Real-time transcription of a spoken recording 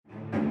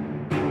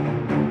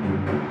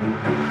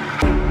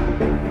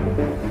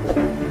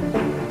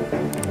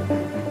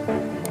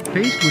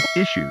Faced with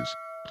issues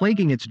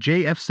plaguing its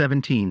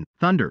JF-17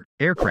 Thunder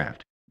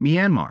aircraft,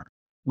 Myanmar,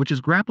 which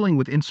is grappling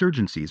with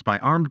insurgencies by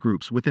armed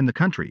groups within the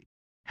country,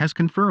 has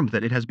confirmed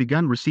that it has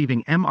begun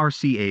receiving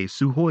MRCA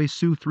Sukhoi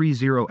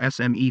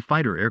Su-30SME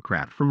fighter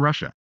aircraft from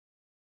Russia.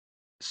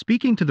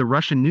 Speaking to the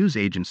Russian news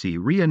agency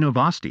Ria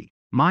Novosti,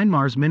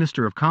 Myanmar's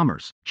Minister of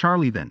Commerce,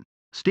 Charlie Then,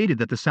 stated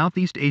that the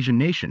Southeast Asian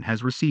nation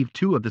has received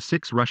 2 of the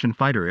 6 Russian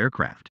fighter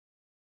aircraft.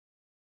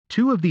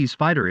 2 of these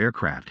fighter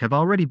aircraft have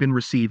already been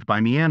received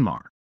by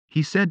Myanmar,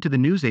 he said to the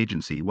news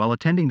agency while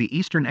attending the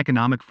Eastern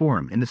Economic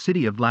Forum in the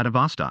city of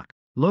Vladivostok,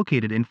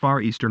 located in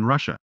far eastern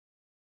Russia.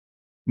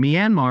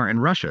 Myanmar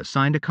and Russia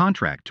signed a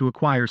contract to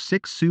acquire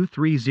 6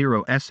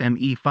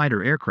 Su-30SME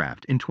fighter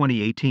aircraft in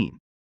 2018.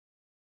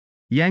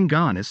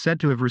 Yangon is said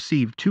to have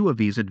received 2 of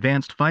these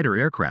advanced fighter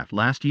aircraft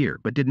last year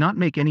but did not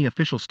make any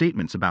official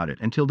statements about it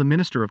until the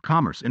Minister of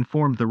Commerce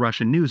informed the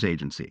Russian news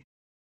agency.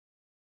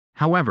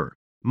 However,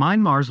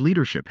 Myanmar's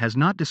leadership has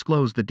not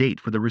disclosed the date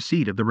for the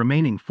receipt of the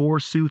remaining 4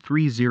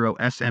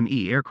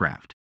 Su-30SME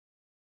aircraft.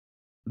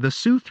 The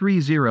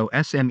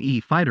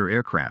Su-30SME fighter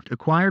aircraft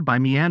acquired by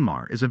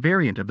Myanmar is a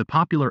variant of the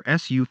popular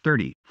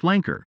Su-30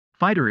 flanker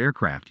fighter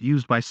aircraft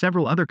used by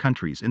several other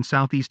countries in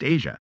Southeast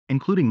Asia,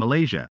 including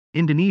Malaysia,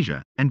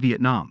 Indonesia, and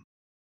Vietnam.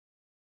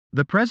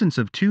 The presence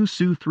of 2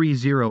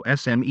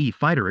 Su-30SME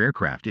fighter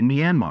aircraft in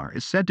Myanmar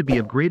is said to be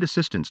of great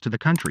assistance to the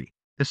country,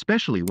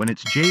 especially when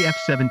its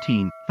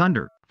JF-17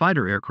 Thunder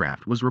fighter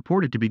aircraft was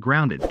reported to be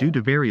grounded due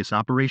to various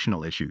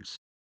operational issues.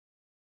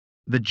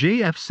 The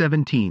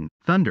JF-17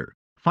 Thunder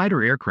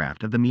fighter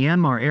aircraft of the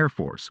Myanmar Air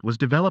Force was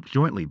developed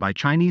jointly by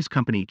Chinese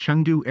company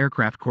Chengdu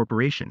Aircraft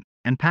Corporation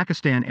and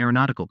Pakistan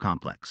Aeronautical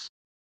Complex.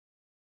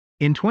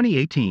 In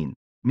 2018,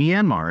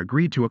 Myanmar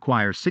agreed to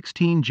acquire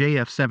 16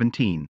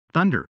 JF-17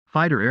 Thunder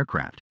fighter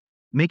aircraft,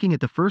 making it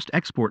the first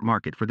export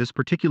market for this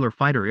particular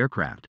fighter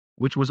aircraft,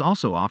 which was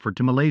also offered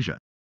to Malaysia.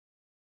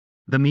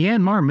 The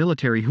Myanmar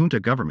military junta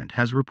government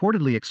has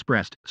reportedly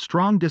expressed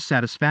strong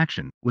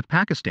dissatisfaction with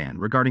Pakistan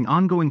regarding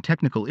ongoing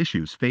technical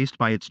issues faced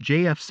by its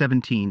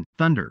JF-17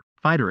 Thunder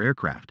fighter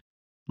aircraft,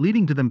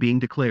 leading to them being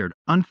declared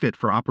unfit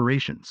for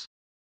operations.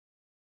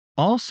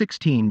 All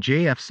 16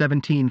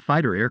 JF-17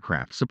 fighter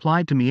aircraft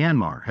supplied to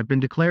Myanmar have been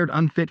declared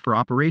unfit for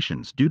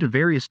operations due to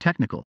various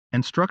technical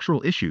and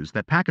structural issues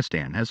that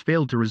Pakistan has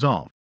failed to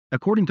resolve,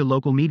 according to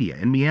local media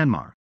in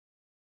Myanmar.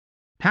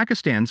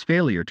 Pakistan's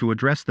failure to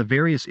address the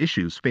various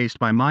issues faced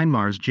by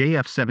Myanmar's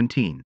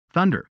JF-17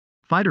 Thunder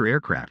fighter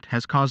aircraft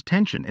has caused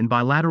tension in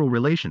bilateral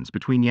relations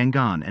between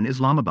Yangon and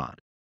Islamabad.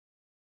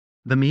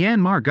 The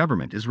Myanmar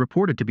government is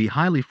reported to be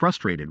highly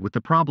frustrated with the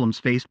problems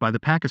faced by the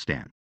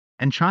Pakistan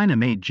and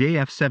China-made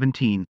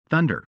JF-17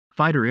 Thunder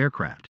fighter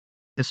aircraft,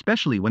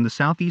 especially when the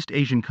Southeast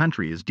Asian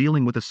country is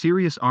dealing with a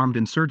serious armed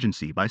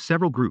insurgency by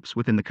several groups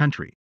within the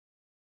country.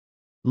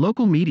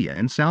 Local media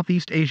in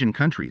Southeast Asian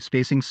countries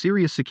facing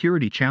serious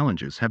security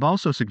challenges have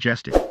also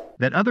suggested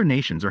that other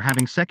nations are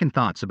having second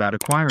thoughts about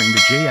acquiring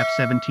the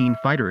JF-17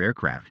 fighter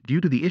aircraft due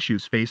to the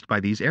issues faced by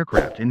these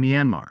aircraft in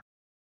Myanmar.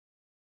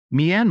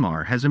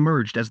 Myanmar has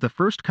emerged as the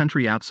first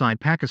country outside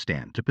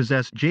Pakistan to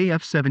possess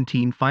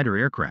JF-17 fighter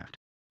aircraft,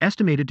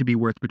 estimated to be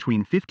worth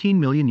between $15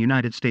 million to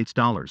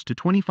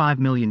 $25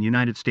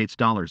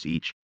 million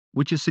each,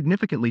 which is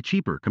significantly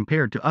cheaper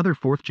compared to other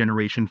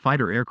fourth-generation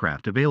fighter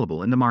aircraft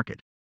available in the market.